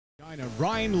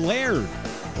Ryan Laird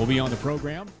will be on the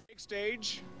program. Big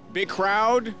stage, big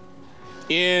crowd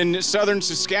in southern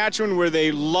Saskatchewan where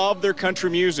they love their country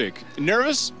music.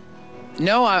 Nervous?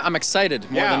 No, I'm excited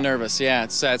more than nervous. Yeah,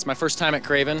 it's my first time at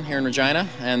Craven here in Regina,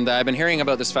 and I've been hearing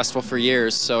about this festival for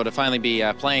years, so to finally be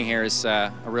playing here is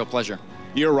a real pleasure.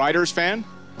 You a Riders fan?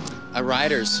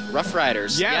 Rough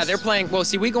Riders. Yes. Yeah, they're playing. Well,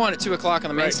 see, we go on at 2 o'clock on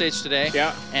the main stage today.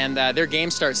 Yeah. And their game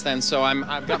starts then, so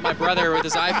I've got my brother with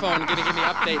his iPhone going to give me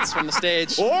updates from the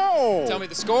stage. Oh! Tell me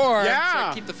the score.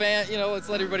 Yeah. So keep the fan. Let's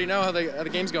let everybody know how the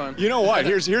game's going. You know what?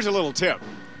 Here's a little tip,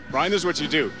 Brian. This is what you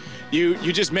do.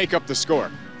 You just make up the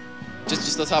score.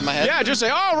 Just the top of my head. Yeah, just say,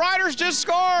 "Oh, Riders just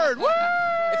scored!" Woo!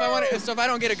 So if I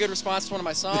don't get a good response to one of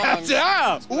my songs,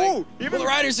 yeah. Ooh, even the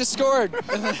Riders just scored.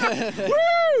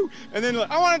 Woo! And then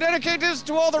I want to dedicate this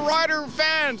to all the Rider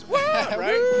fans. Woo!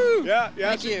 Right? Woo! Yeah.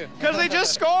 Thank you. Because they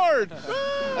just scored.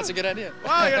 That's a good idea.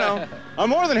 Well,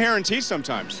 I'm more than hair and teeth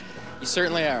sometimes. You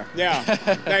certainly are. Yeah.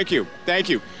 Thank you.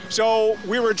 So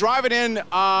we were driving in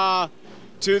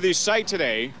to the site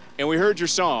today, and we heard your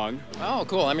song. Oh,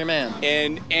 cool. I'm your man.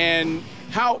 And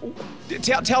how?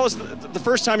 Tell us the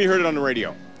first time you heard it on the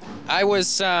radio. I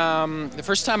was the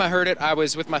first time I heard it, I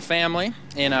was with my family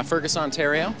in Fergus,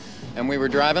 Ontario, and we were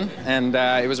driving, and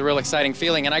it was a real exciting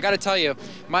feeling. And I got to tell you,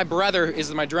 my brother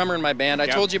is my drummer in my band. I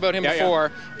told you about him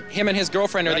before. Him and his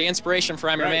girlfriend are the inspiration for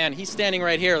I'm Your Man. He's standing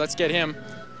right here. Let's get him.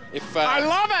 I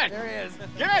love it. There he is.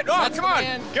 Get it. Oh, come on.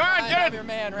 Get it. I'm Your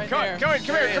Man right there. Come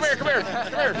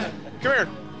here.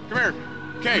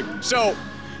 Okay, so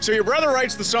your brother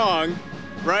writes the song,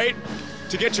 right,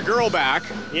 to get your girl back.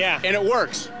 Yeah. And it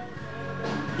works.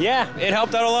 Yeah, it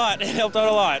helped out a lot.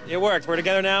 It worked. We're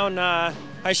together now, and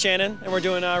hi Shannon, and we're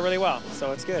doing really well,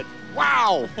 so it's good.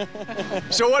 Wow.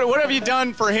 So what have you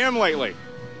done for him lately?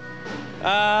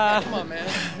 Come on, man.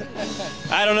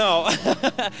 I don't know.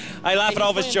 I laugh at all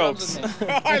of his jokes.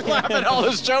 I laugh at all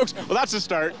his jokes. Well, that's a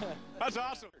start. That's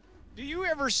awesome. Do you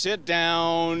ever sit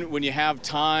down when you have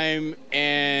time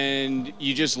and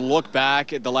you just look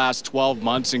back at the last 12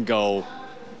 months and go,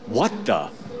 what the?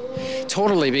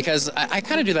 Totally, because I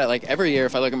kind of do that like every year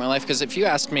if I look at my life, because if you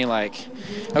asked me like,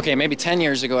 okay, maybe 10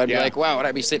 years ago, I'd be like, wow, would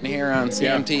I be sitting here on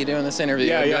CMT doing this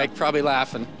interview? I'd be like probably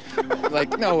laughing,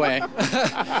 like no way.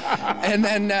 And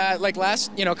then like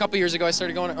a couple years ago I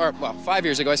started going, 5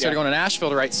 years ago I started going to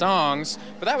Nashville to write songs,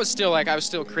 but that was still like I was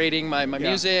still creating my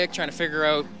music, trying to figure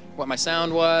out what my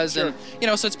sound was, and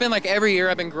so it's been like every year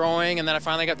I've been growing, and then I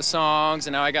finally got the songs,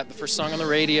 and now I got the first song on the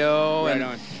radio.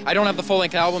 I don't have the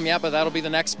full-length album yet, but that'll be the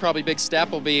next probably big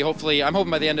step. Will be hopefully, I'm hoping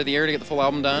by the end of the year to get the full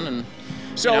album done. And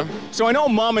so I know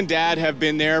Mom and Dad have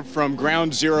been there from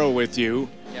ground zero with you,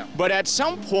 but at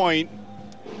some point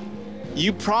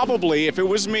you probably, if it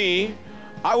was me,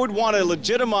 I would want to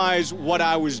legitimize what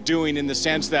I was doing in the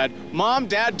sense that, Mom,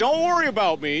 Dad, don't worry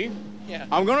about me. Yeah.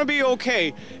 I'm going to be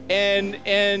okay, and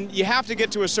you have to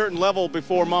get to a certain level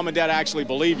before Mom and Dad actually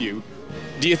believe you.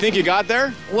 Do you think you got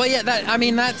there? Well, yeah,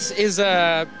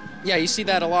 you see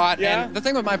that a lot. Yeah. And the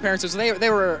thing with my parents is they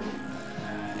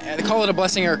call it a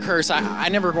blessing or a curse. I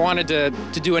never wanted to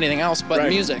do anything else but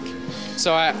music.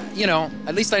 So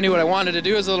at least I knew what I wanted to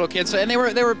do as a little kid. So, and they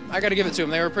were I got to give it to them.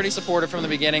 They were pretty supportive from the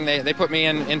beginning. They put me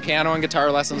in piano and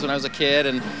guitar lessons when I was a kid,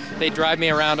 and they'd drive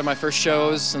me around to my first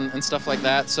shows and stuff like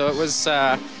that. So it was,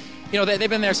 they've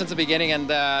been there since the beginning, and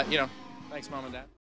thanks, Mom and Dad.